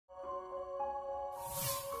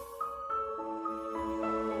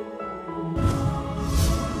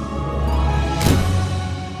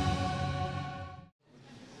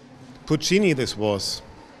Puccini this was.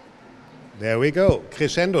 There we go,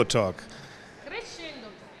 crescendo talk. Crescendo.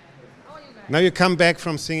 How are you guys? Now you come back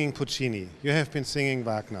from singing Puccini. You have been singing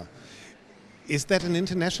Wagner. Is that an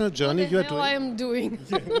international journey you are doing? I am doing.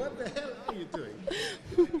 Yeah, what the hell are you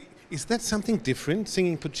doing? Is that something different,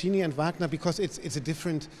 singing Puccini and Wagner? Because it's a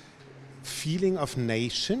different feeling of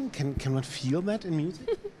nation. Can one feel that in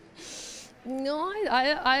music? No,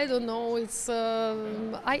 I don't know. It's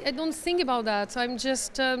I don't think about that. I'm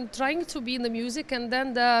just trying to be in the music, and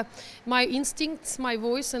then my instincts, my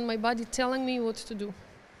voice, and my body telling me what to do.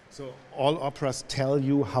 So all operas tell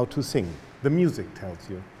you how to sing. The music tells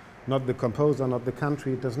you, not the composer, not the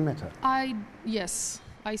country. It doesn't matter. Yes,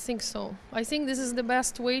 I think so. I think this is the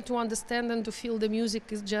best way to understand and to feel the music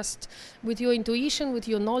is just with your intuition, with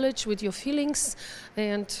your knowledge, with your feelings,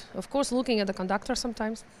 and of course looking at the conductor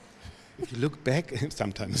sometimes. If you look back,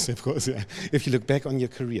 sometimes of course, yeah. If you look back on your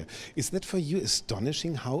career, is that for you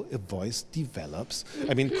astonishing how a voice develops?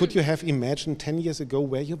 I mean, could you have imagined 10 years ago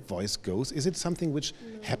where your voice goes? Is it something which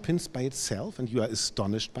happens by itself and you are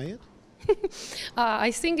astonished by it?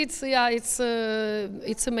 I think it's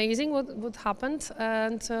amazing what happened,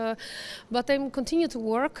 and but I'm continue to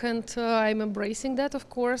work, and I'm embracing that, of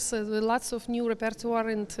course. Lots of new repertoire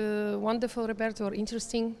and wonderful repertoire,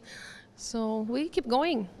 interesting. So we keep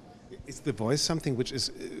going. Is the voice something which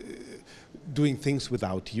is doing things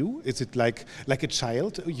without you? Is it like a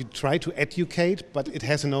child? You try to educate, but it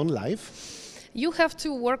has an own life? You have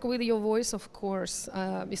to work with your voice, of course,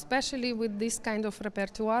 especially with this kind of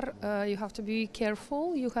repertoire. You have to be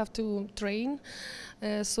careful, you have to train,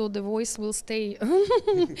 so the voice will stay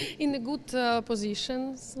in a good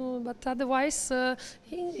position. So, but otherwise,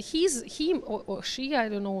 him or she, I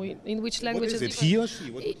don't know in which language. What is it, he or she?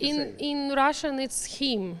 What in Russian, it's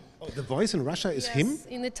him. Oh, the voice in Russia is yes, him?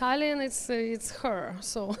 In Italian, it's her.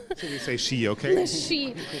 So we say she, okay?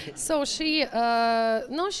 She. So she.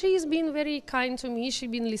 No, she's been very kind to me.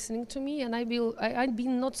 She's been listening to me, and I've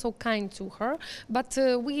been not so kind to her. But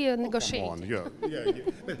we negotiate. Come on, yeah.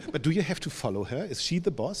 But do you have to follow her? Is she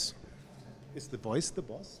the boss? Is the voice the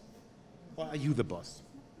boss, or are you the boss?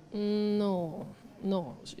 No,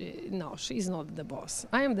 she's not the boss.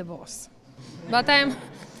 I am the boss, but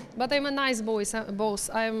I'm a nice boss.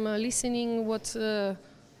 I'm listening what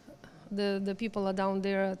the people are down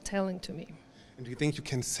there telling to me. And do you think you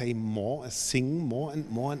can say more, sing more and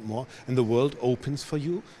more and more, and the world opens for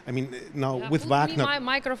you? I mean, now with Wagner. My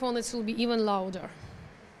microphone, it will be even louder.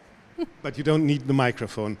 But you don't need the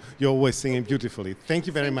microphone. You're always singing beautifully. Thank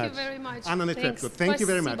you very much. Thank you very much. Anna Netrebko, thank you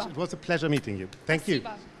very much. It was a pleasure meeting you. Thank you.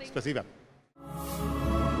 Spasiba.